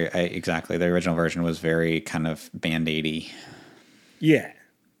 Yeah, I exactly. The original version was very kind of Band-Aidy. Yeah.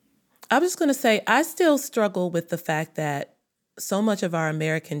 I was going to say, I still struggle with the fact that so much of our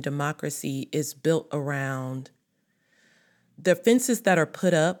American democracy is built around the fences that are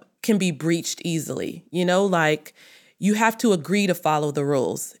put up can be breached easily. You know, like you have to agree to follow the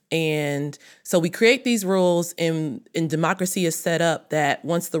rules. And so we create these rules, and democracy is set up that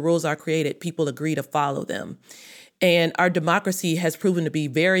once the rules are created, people agree to follow them. And our democracy has proven to be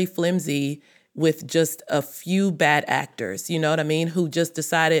very flimsy with just a few bad actors, you know what I mean, who just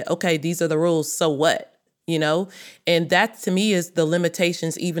decided, okay, these are the rules, so what, you know? And that, to me, is the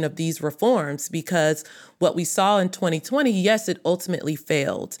limitations even of these reforms, because what we saw in 2020, yes, it ultimately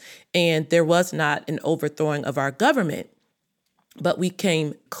failed, and there was not an overthrowing of our government. But we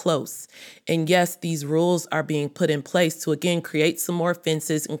came close. And yes, these rules are being put in place to, again, create some more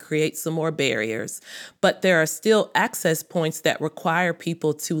fences and create some more barriers. But there are still access points that require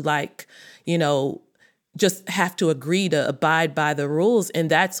people to, like, you know, just have to agree to abide by the rules.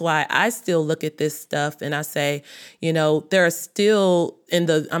 And that's why I still look at this stuff and I say, you know, there are still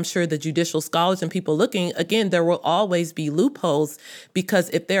I'm sure the judicial scholars and people looking, again, there will always be loopholes, because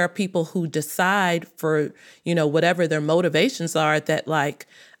if there are people who decide for, you know, whatever their motivations are, that like,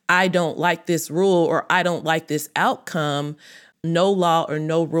 I don't like this rule or I don't like this outcome, no law or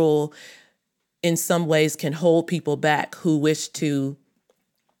no rule in some ways can hold people back who wish to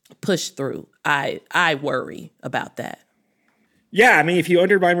push through. I worry about that. Yeah, I mean, if you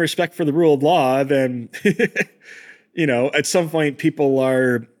undermine respect for the rule of law, then, you know, at some point people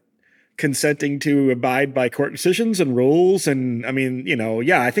are consenting to abide by court decisions and rules. And I mean, you know,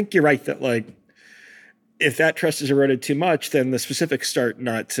 yeah, I think you're right that like, if that trust is eroded too much, then the specifics start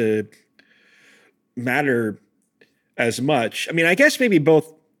not to matter as much. I mean, I guess maybe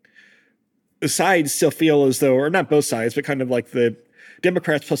both sides still feel as though, or not both sides, but kind of like the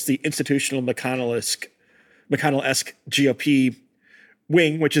Democrats plus the institutional McConnell-esque GOP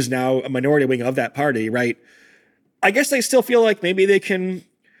wing, which is now a minority wing of that party, right? I guess they still feel like maybe they can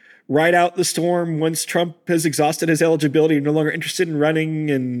ride out the storm once Trump has exhausted his eligibility and no longer interested in running.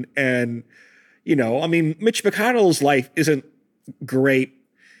 And you know, I mean, Mitch McConnell's life isn't great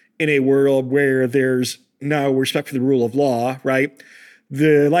in a world where there's no respect for the rule of law, right?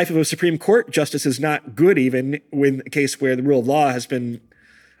 The life of a Supreme Court justice is not good, even in a case where the rule of law has been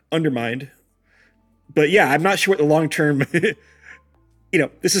undermined. But yeah, I'm not sure what the long term, you know,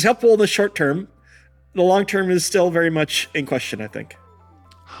 this is helpful in the short term. The long term is still very much in question, I think.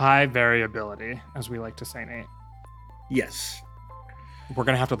 High variability, as we like to say, Nate. Yes. We're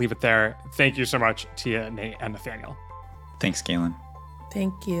going to have to leave it there. Thank you so much, Tia, Nate, and Nathaniel. Thanks, Galen.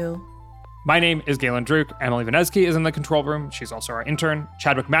 Thank you. My name is Galen Druk. Emily Vanesky is in the control room. She's also our intern.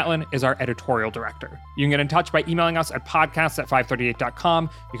 Chadwick Matlin is our editorial director. You can get in touch by emailing us at podcasts@538.com.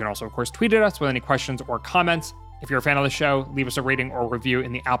 You can also, of course, tweet at us with any questions or comments. If you're a fan of the show, leave us a rating or review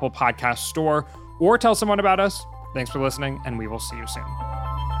in the Apple Podcast Store, or tell someone about us. Thanks for listening, and we will see you soon.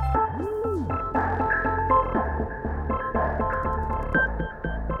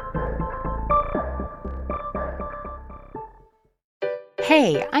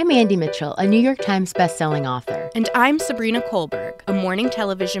 Hey, I'm Andy Mitchell, a New York Times bestselling author. And I'm Sabrina Kohlberg, a morning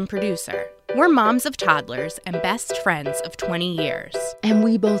television producer. We're moms of toddlers and best friends of 20 years. And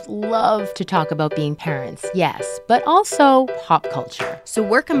we both love to talk about being parents, yes, but also pop culture. So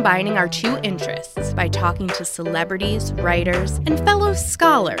we're combining our two interests by talking to celebrities, writers, and fellow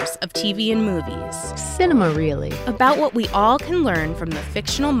scholars of TV and movies. Cinema, really. About what we all can learn from the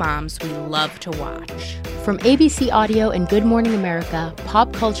fictional moms we love to watch. From ABC Audio and Good Morning America,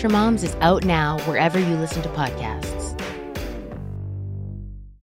 Pop Culture Moms is out now wherever you listen to podcasts.